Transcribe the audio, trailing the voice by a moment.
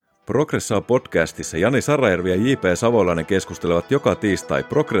Progressaa-podcastissa Jani Sarajärvi ja J.P. Savolainen keskustelevat joka tiistai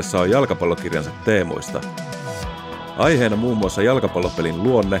Progressaa jalkapallokirjansa teemoista. Aiheena muun muassa jalkapallopelin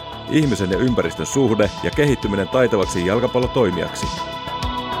luonne, ihmisen ja ympäristön suhde ja kehittyminen taitavaksi jalkapallotoimijaksi.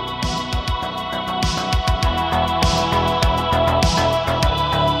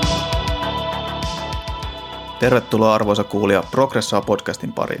 Tervetuloa arvoisa kuulija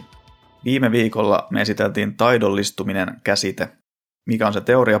Progressaa-podcastin pariin. Viime viikolla me esiteltiin taidollistuminen käsite. Mikä on se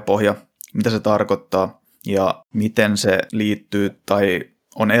teoriapohja, mitä se tarkoittaa ja miten se liittyy tai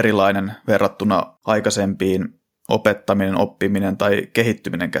on erilainen verrattuna aikaisempiin opettaminen, oppiminen tai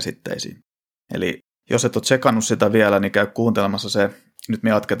kehittyminen käsitteisiin. Eli jos et ole tsekannut sitä vielä, niin käy kuuntelemassa se. Nyt me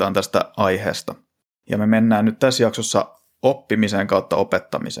jatketaan tästä aiheesta. Ja me mennään nyt tässä jaksossa oppimiseen kautta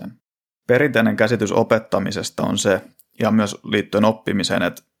opettamiseen. Perinteinen käsitys opettamisesta on se, ja myös liittyen oppimiseen,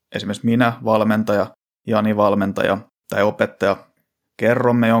 että esimerkiksi minä, valmentaja, Jani, valmentaja tai opettaja,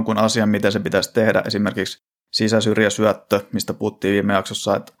 kerromme jonkun asian, miten se pitäisi tehdä. Esimerkiksi sisäsyrjäsyöttö, mistä puhuttiin viime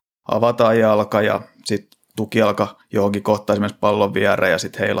jaksossa, että avataan jalka ja sitten tukijalka johonkin kohtaan esimerkiksi pallon viereen ja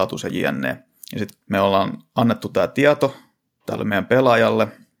sitten heilautus ja jne. Ja sitten me ollaan annettu tämä tieto tälle meidän pelaajalle,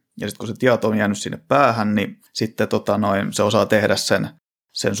 ja sitten kun se tieto on jäänyt sinne päähän, niin sitten se osaa tehdä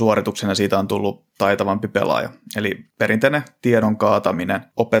sen suorituksen ja siitä on tullut taitavampi pelaaja. Eli perinteinen tiedon kaataminen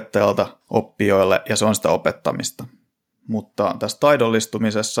opettajalta oppijoille ja se on sitä opettamista. Mutta tässä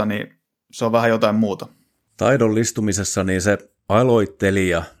taidollistumisessa niin se on vähän jotain muuta. Taidollistumisessa niin se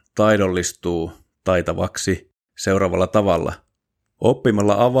aloittelija taidollistuu taitavaksi seuraavalla tavalla.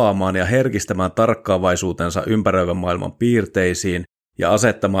 Oppimalla avaamaan ja herkistämään tarkkaavaisuutensa ympäröivän maailman piirteisiin ja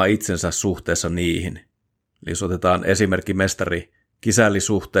asettamaan itsensä suhteessa niihin. Eli jos otetaan esimerkki mestari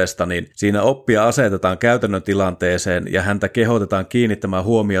kisällisuhteesta, niin siinä oppia asetetaan käytännön tilanteeseen ja häntä kehotetaan kiinnittämään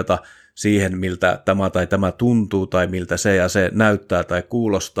huomiota siihen, miltä tämä tai tämä tuntuu tai miltä se ja se näyttää tai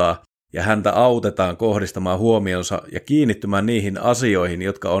kuulostaa, ja häntä autetaan kohdistamaan huomionsa ja kiinnittymään niihin asioihin,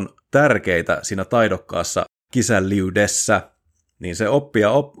 jotka on tärkeitä siinä taidokkaassa kisälliydessä, niin se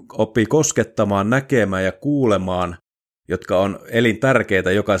oppija oppii koskettamaan, näkemään ja kuulemaan, jotka on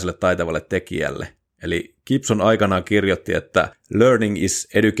elintärkeitä jokaiselle taitavalle tekijälle. Eli Gibson aikanaan kirjoitti, että learning is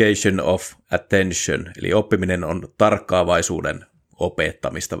education of attention, eli oppiminen on tarkkaavaisuuden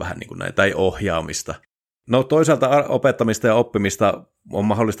opettamista vähän niin kuin näin, tai ohjaamista. No toisaalta opettamista ja oppimista on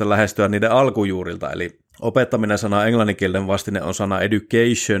mahdollista lähestyä niiden alkujuurilta, eli opettaminen sana englanninkielinen vastine on sana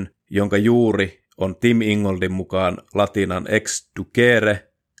education, jonka juuri on Tim Ingoldin mukaan latinan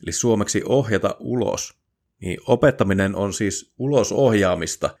exducere, eli suomeksi ohjata ulos. Niin opettaminen on siis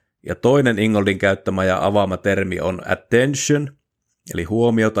ulosohjaamista, ja toinen Ingoldin käyttämä ja avaama termi on attention, eli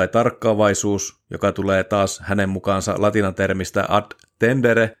huomio tai tarkkaavaisuus, joka tulee taas hänen mukaansa latinan termistä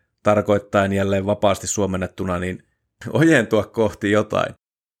attendere, tarkoittaen jälleen vapaasti suomennettuna niin ojentua kohti jotain.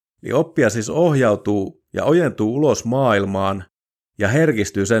 Eli oppija siis ohjautuu ja ojentuu ulos maailmaan ja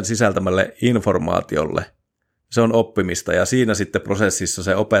herkistyy sen sisältämälle informaatiolle. Se on oppimista ja siinä sitten prosessissa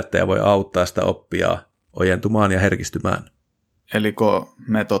se opettaja voi auttaa sitä oppijaa ojentumaan ja herkistymään. Eli kun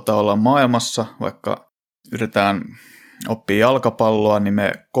me ollaan maailmassa, vaikka yritetään oppia jalkapalloa, niin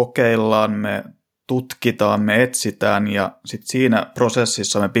me kokeillaan, me tutkitaan, me etsitään ja sitten siinä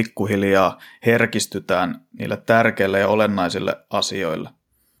prosessissa me pikkuhiljaa herkistytään niille tärkeille ja olennaisille asioille.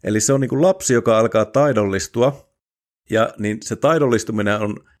 Eli se on niin kuin lapsi, joka alkaa taidollistua, ja niin se taidollistuminen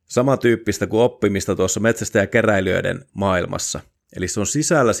on samantyyppistä kuin oppimista tuossa metsästäjäkeräilijöiden maailmassa. Eli se on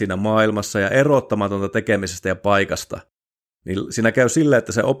sisällä siinä maailmassa ja erottamatonta tekemisestä ja paikasta. Niin siinä käy sillä,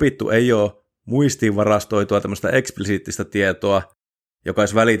 että se opittu ei ole muistiin varastoitua tämmöistä eksplisiittistä tietoa, joka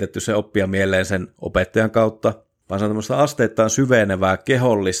olisi välitetty se oppia mieleen sen opettajan kautta, vaan se on tämmöistä asteittain syvenevää,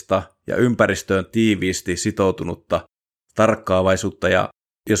 kehollista ja ympäristöön tiiviisti sitoutunutta tarkkaavaisuutta, ja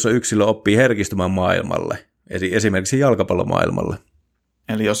jossa yksilö oppii herkistymään maailmalle, esimerkiksi jalkapallomaailmalle.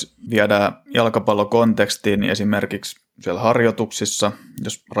 Eli jos viedään jalkapallokontekstiin, niin esimerkiksi siellä harjoituksissa,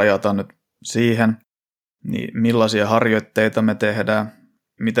 jos rajataan nyt siihen, niin millaisia harjoitteita me tehdään,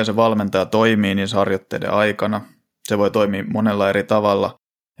 miten se valmentaja toimii niissä harjoitteiden aikana. Se voi toimia monella eri tavalla.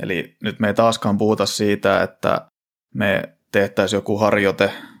 Eli nyt me ei taaskaan puhuta siitä, että me tehtäisiin joku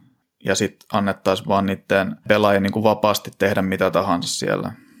harjoite ja sitten annettaisiin vaan niiden pelaajien niin kuin vapaasti tehdä mitä tahansa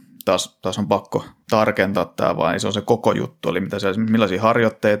siellä. Taas on pakko tarkentaa tämä, vaan se on se koko juttu. Eli millaisia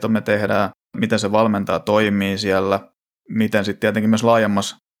harjoitteita me tehdään, miten se valmentaja toimii siellä, miten sitten tietenkin myös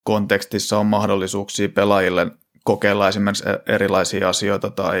laajemmassa kontekstissa on mahdollisuuksia pelaajille kokeilla esimerkiksi erilaisia asioita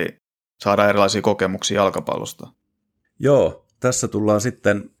tai saada erilaisia kokemuksia jalkapallosta. Joo, tässä tullaan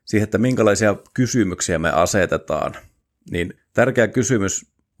sitten siihen, että minkälaisia kysymyksiä me asetetaan. Niin tärkeä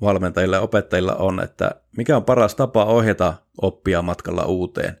kysymys valmentajilla ja opettajilla on, että mikä on paras tapa ohjata oppia matkalla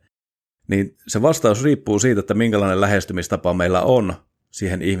uuteen. niin se vastaus riippuu siitä, että minkälainen lähestymistapa meillä on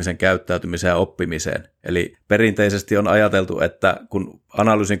siihen ihmisen käyttäytymiseen ja oppimiseen. Eli perinteisesti on ajateltu, että kun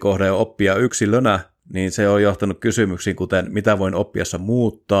analyysin kohde on oppia yksilönä, niin se on johtanut kysymyksiin, kuten mitä voin oppiassa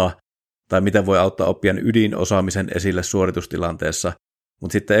muuttaa, tai miten voi auttaa oppijan ydinosaamisen esille suoritustilanteessa.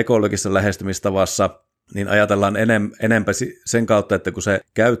 Mutta sitten ekologisessa lähestymistavassa niin ajatellaan enemmän sen kautta, että kun se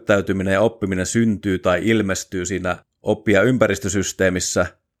käyttäytyminen ja oppiminen syntyy tai ilmestyy siinä oppia ympäristösysteemissä,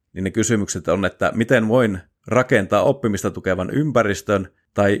 niin ne kysymykset on, että miten voin rakentaa oppimista tukevan ympäristön,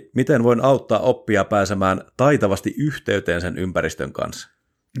 tai miten voin auttaa oppia pääsemään taitavasti yhteyteen sen ympäristön kanssa.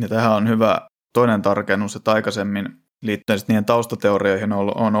 Ja tähän on hyvä toinen tarkennus, että aikaisemmin liittyen niihin taustateorioihin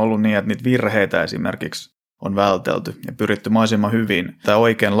on ollut niin, että niitä virheitä esimerkiksi on vältelty ja pyritty mahdollisimman hyvin tai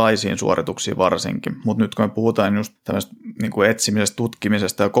oikeanlaisiin suorituksiin varsinkin. Mutta nyt kun me puhutaan just tämmöistä niin kuin etsimisestä,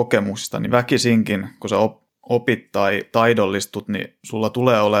 tutkimisesta ja kokemuksista, niin väkisinkin, kun sä opit tai taidollistut, niin sulla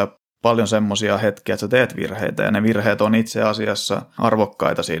tulee olemaan paljon semmoisia hetkiä, että sä teet virheitä, ja ne virheet on itse asiassa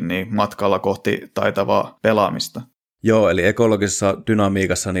arvokkaita siinä niin matkalla kohti taitavaa pelaamista. Joo, eli ekologisessa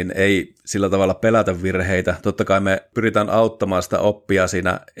dynamiikassa niin ei sillä tavalla pelätä virheitä. Totta kai me pyritään auttamaan sitä oppia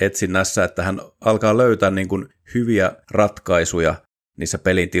siinä etsinnässä, että hän alkaa löytää niin kuin hyviä ratkaisuja niissä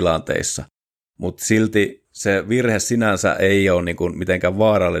pelin tilanteissa. Mutta silti se virhe sinänsä ei ole niin kuin mitenkään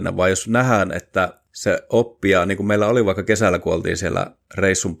vaarallinen, vaan jos nähdään, että se oppija, niin kuin meillä oli vaikka kesällä, kun oltiin siellä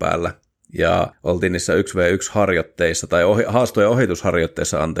reissun päällä, ja oltiin niissä 1v1-harjoitteissa, tai haasto- ja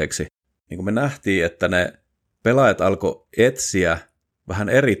ohitusharjoitteissa, niin kun me nähtiin, että ne pelaajat alkoi etsiä vähän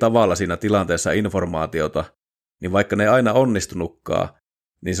eri tavalla siinä tilanteessa informaatiota, niin vaikka ne ei aina onnistunutkaan,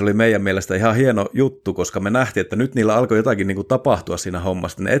 niin se oli meidän mielestä ihan hieno juttu, koska me nähtiin, että nyt niillä alkoi jotakin niin kuin tapahtua siinä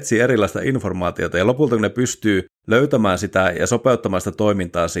hommassa. Ne etsii erilaista informaatiota, ja lopulta kun ne pystyy löytämään sitä ja sopeuttamaan sitä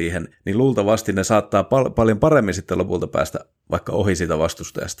toimintaa siihen, niin luultavasti ne saattaa paljon paremmin sitten lopulta päästä vaikka ohi siitä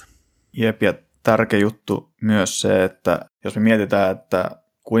vastustajasta. Jep, ja tärkeä juttu myös se, että jos me mietitään, että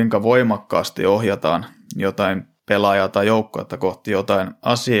kuinka voimakkaasti ohjataan jotain pelaajaa tai joukkuetta kohti jotain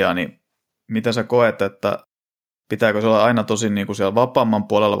asiaa, niin mitä sä koet, että pitääkö se olla aina tosi niin kuin siellä vapaamman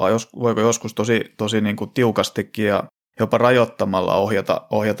puolella, vai voiko joskus tosi niin kuin tiukastikin ja jopa rajoittamalla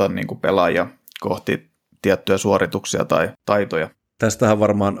ohjata niin kuin pelaajia kohti tiettyjä suorituksia tai taitoja? Tästähän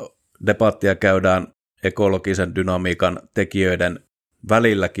varmaan debattia käydään ekologisen dynamiikan tekijöiden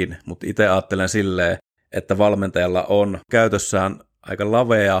välilläkin, mutta itse ajattelen silleen, että valmentajalla on käytössään aika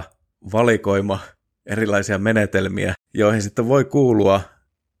lavea valikoima erilaisia menetelmiä, joihin sitten voi kuulua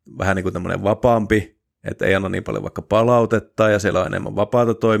vähän niin kuin tämmöinen vapaampi, että ei anna niin paljon vaikka palautetta ja siellä on enemmän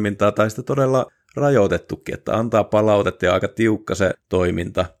vapaata toimintaa, tai sitten todella rajoitettukin, että antaa palautetta ja aika tiukka se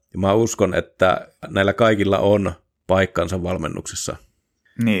toiminta. Ja mä uskon, että näillä kaikilla on paikkansa valmennuksessa.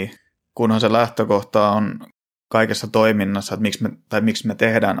 Niin, kunhan se lähtökohta on kaikessa toiminnassa, että miksi me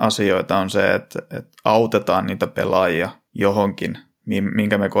tehdään asioita, on se, että autetaan niitä pelaajia johonkin,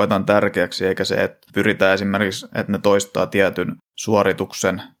 minkä me koetaan tärkeäksi, eikä se, että pyritään esimerkiksi, että ne toistaa tietyn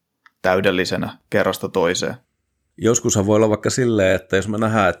suorituksen täydellisenä kerrasta toiseen. Joskushan voi olla vaikka silleen, että jos me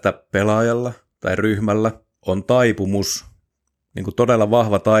nähdään, että pelaajalla tai ryhmällä on taipumus, niin kuin todella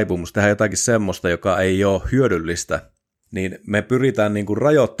vahva taipumus tehdä jotakin semmoista, joka ei ole hyödyllistä, niin me pyritään niin kuin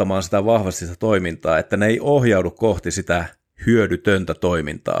rajoittamaan sitä vahvasti sitä toimintaa, että ne ei ohjaudu kohti sitä hyödytöntä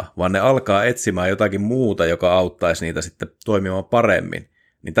toimintaa, vaan ne alkaa etsimään jotakin muuta, joka auttaisi niitä sitten toimimaan paremmin.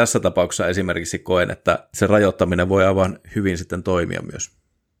 Niin tässä tapauksessa esimerkiksi koen, että se rajoittaminen voi aivan hyvin sitten toimia myös.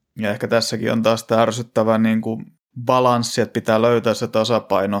 Ja ehkä tässäkin on taas tämä ärsyttävä niin kuin balanssi, että pitää löytää se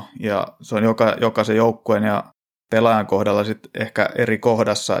tasapaino, ja se on jokaisen joukkueen ja pelaajan kohdalla sitten ehkä eri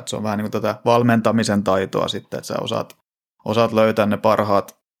kohdassa, että se on vähän niin kuin tätä valmentamisen taitoa sitten, että sä osaat löytää ne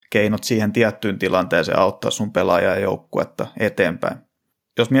parhaat keinot siihen tiettyyn tilanteeseen auttaa sun pelaajaa ja joukkuetta eteenpäin.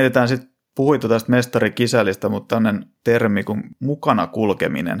 Jos mietitään sitten, puhuit tästä mestarikisälistä, mutta tämmöinen termi kuin mukana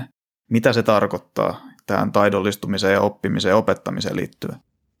kulkeminen, mitä se tarkoittaa tähän taidollistumiseen ja oppimiseen ja opettamiseen liittyen?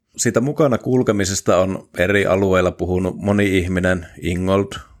 Siitä mukana kulkemisesta on eri alueilla puhunut moni ihminen,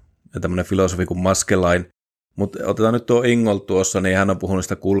 Ingold ja tämmöinen filosofi kuin Maskelain, mutta otetaan nyt tuo Ingold tuossa, niin hän on puhunut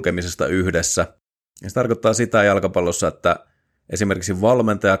sitä kulkemisesta yhdessä. Ja se tarkoittaa sitä jalkapallossa, että esimerkiksi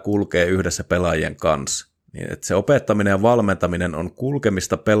valmentaja kulkee yhdessä pelaajien kanssa. Niin, että se opettaminen ja valmentaminen on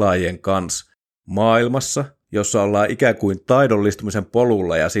kulkemista pelaajien kanssa maailmassa, jossa ollaan ikään kuin taidollistumisen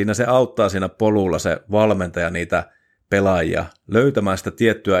polulla, ja siinä se auttaa siinä polulla se valmentaja niitä pelaajia löytämään sitä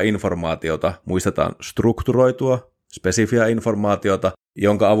tiettyä informaatiota, muistetaan strukturoitua, spesifiä informaatiota,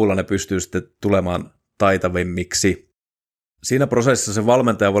 jonka avulla ne pystyy sitten tulemaan taitavimmiksi. Siinä prosessissa se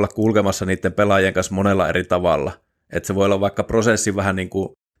valmentaja voi olla kulkemassa niiden pelaajien kanssa monella eri tavalla. Että se voi olla vaikka prosessi vähän niin kuin,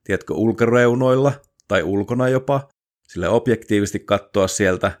 tiedätkö, ulkoreunoilla tai ulkona jopa. sille objektiivisesti katsoa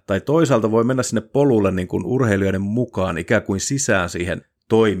sieltä, tai toisaalta voi mennä sinne polulle niin kuin urheilijoiden mukaan ikään kuin sisään siihen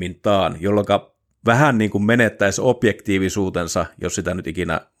toimintaan, jolloin vähän niin kuin menettäisi objektiivisuutensa, jos sitä nyt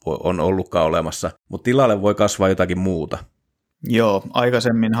ikinä on ollutkaan olemassa, mutta tilalle voi kasvaa jotakin muuta. Joo,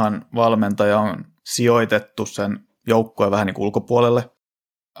 aikaisemminhan valmentaja on sijoitettu sen joukkueen vähän niin kuin ulkopuolelle.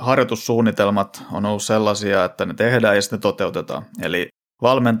 Harjoitussuunnitelmat on ollut sellaisia, että ne tehdään ja sitten ne toteutetaan. Eli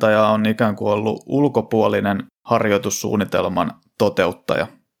valmentaja on ikään kuin ollut ulkopuolinen harjoitussuunnitelman toteuttaja,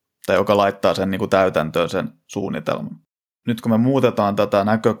 tai joka laittaa sen niin kuin täytäntöön sen suunnitelman. Nyt kun me muutetaan tätä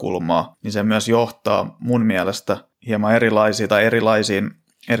näkökulmaa, niin se myös johtaa mun mielestä hieman erilaisiin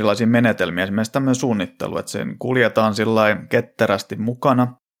menetelmiin, esimerkiksi tämmöinen suunnittelu, että sen kuljetaan sillain ketterästi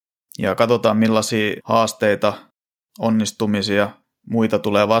mukana ja katsotaan millaisia haasteita, onnistumisia, muita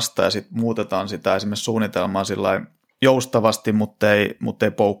tulee vastaan ja sitten muutetaan sitä esimerkiksi suunnitelmaa sillain joustavasti, mutta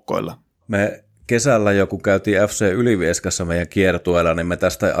ei poukkoilla. Me kesällä jo, kun käytiin FC Ylivieskassa meidän kiertueella, niin me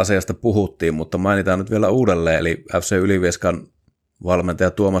tästä asiasta puhuttiin, mutta mainitaan nyt vielä uudelleen, eli FC Ylivieskan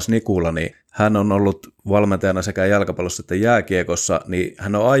valmentaja Tuomas Nikula, niin hän on ollut valmentajana sekä jalkapallossa että jääkiekossa, niin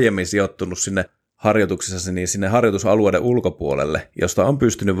hän on aiemmin sijoittunut sinne harjoituksissa niin sinne harjoitusalueiden ulkopuolelle, josta on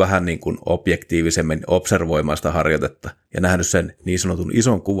pystynyt vähän niin kuin objektiivisemmin observoimaan sitä harjoitetta ja nähnyt sen niin sanotun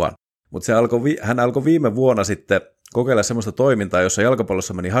ison kuvan. Mutta hän alkoi viime vuonna sitten kokeilla semmoista toimintaa, jossa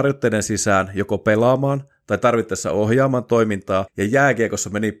jalkapallossa meni harjoitteiden sisään joko pelaamaan tai tarvittaessa ohjaamaan toimintaa, ja jääkiekossa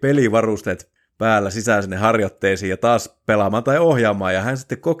meni pelivarusteet päällä sisään sinne harjoitteisiin ja taas pelaamaan tai ohjaamaan, ja hän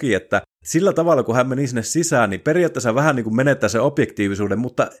sitten koki, että sillä tavalla, kun hän meni sinne sisään, niin periaatteessa vähän niin kuin menettää sen objektiivisuuden,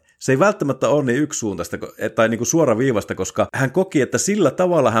 mutta se ei välttämättä ole niin yksisuuntaista tai niin kuin suoraviivasta, koska hän koki, että sillä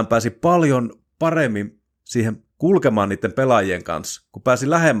tavalla hän pääsi paljon paremmin siihen kulkemaan niiden pelaajien kanssa, kun pääsi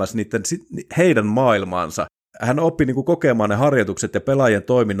lähemmäs heidän maailmaansa. Hän oppi niin kuin kokemaan ne harjoitukset ja pelaajien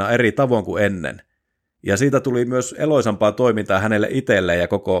toiminnan eri tavoin kuin ennen. Ja siitä tuli myös eloisampaa toimintaa hänelle itselleen ja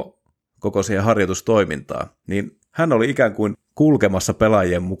koko siihen harjoitustoimintaan. Niin hän oli ikään kuin kulkemassa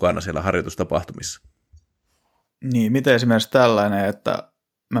pelaajien mukana siellä harjoitustapahtumissa. Niin, miten esimerkiksi tällainen, että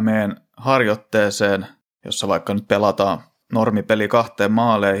mä menen harjoitteeseen, jossa vaikka nyt pelataan normipeli 2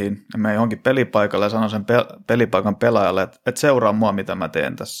 maaleihin, ja menen johonkin pelipaikalle ja sanon sen pelipaikan pelaajalle, että seuraa mua, mitä mä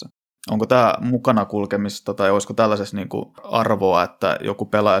teen tässä. Onko tämä mukana kulkemista tai olisiko tällaisessa niin kuin arvoa, että joku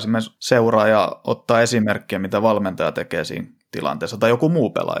pelaaja esimerkiksi seuraa ja ottaa esimerkkiä, mitä valmentaja tekee siinä tilanteessa, tai joku muu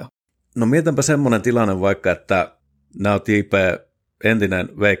pelaaja? No mietänpä semmoinen tilanne vaikka, että nämä on entinen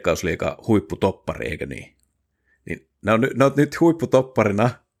Veikkausliigan huipputoppari, eikö niin? Ne on nyt huipputopparina,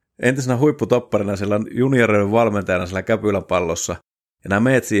 entisenä huipputopparina siellä junioreiden valmentajana siellä Käpylän pallossa, ja nämä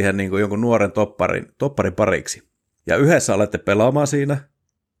meet siihen niin kuin jonkun nuoren topparin pariksi. Ja yhdessä olette pelaamaan siinä,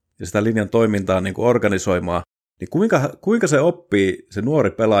 ja sitä linjan toimintaa niin kuin organisoimaan, niin kuinka se oppii se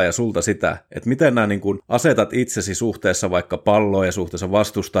nuori pelaaja sulta sitä, että miten nämä niin kuin asetat itsesi suhteessa vaikka palloon ja suhteessa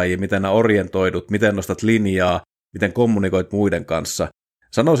vastustajiin, miten nämä orientoidut, miten nostat linjaa, miten kommunikoit muiden kanssa.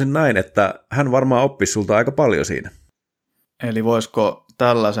 Sanoisin näin, että hän varmaan oppisi sulta aika paljon siinä. Eli voisiko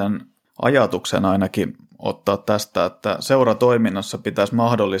tällaisen ajatuksen ainakin ottaa tästä, että seuratoiminnassa pitäisi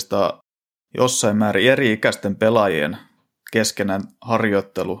mahdollistaa jossain määrin eri-ikäisten pelaajien keskenään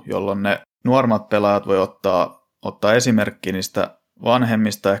harjoittelu, jolloin ne nuoremmat pelaajat voi ottaa esimerkkiä niistä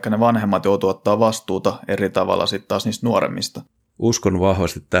vanhemmista, ehkä ne vanhemmat joutuu ottaa vastuuta eri tavalla sitten taas niistä nuoremmista. Uskon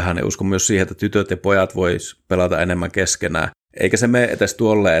vahvasti tähän ja uskon myös siihen, että tytöt ja pojat vois pelata enemmän keskenään. Eikä se mene edes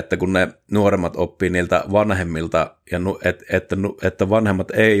tuolle, että kun ne nuoremmat oppii niiltä vanhemmilta ja että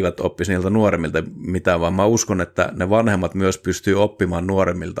vanhemmat eivät oppisi niiltä nuoremmilta mitään, vaan mä uskon, että ne vanhemmat myös pystyy oppimaan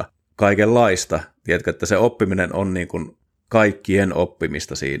nuoremmilta kaikenlaista. Tiedätkö, että se oppiminen on niin kuin kaikkien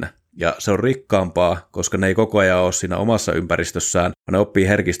oppimista siinä. Ja se on rikkaampaa, koska ne ei koko ajan ole siinä omassa ympäristössään, vaan ne oppii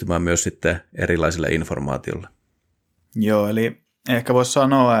herkistymään myös sitten erilaisille informaatiolle. Joo, eli ehkä voisi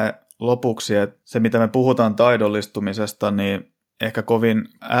sanoa lopuksi, että se mitä me puhutaan taidollistumisesta, niin ehkä kovin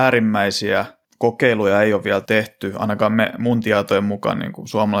äärimmäisiä kokeiluja ei ole vielä tehty, ainakaan mun tietojen mukaan niin kuin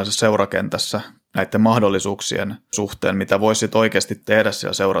suomalaisessa seurakentässä näiden mahdollisuuksien suhteen, mitä voisi oikeasti tehdä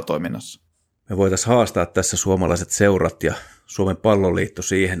siellä seuratoiminnassa. Me voitaisiin haastaa tässä suomalaiset seurat ja Suomen palloliitto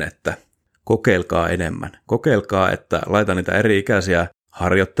siihen, että kokeilkaa enemmän. Kokeilkaa, että laita niitä eri-ikäisiä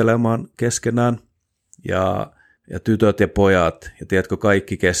harjoittelemaan keskenään ja tytöt ja pojat ja tiedätkö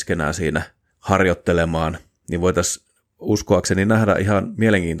kaikki keskenään siinä harjoittelemaan, niin voitaisiin uskoakseni nähdä ihan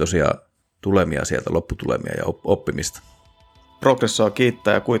mielenkiintoisia tulemia sieltä, lopputulemia ja oppimista. Progressoa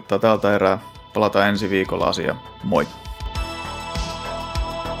kiittää ja kuittaa tältä erää. Palataan ensi viikolla asiaan. Moi!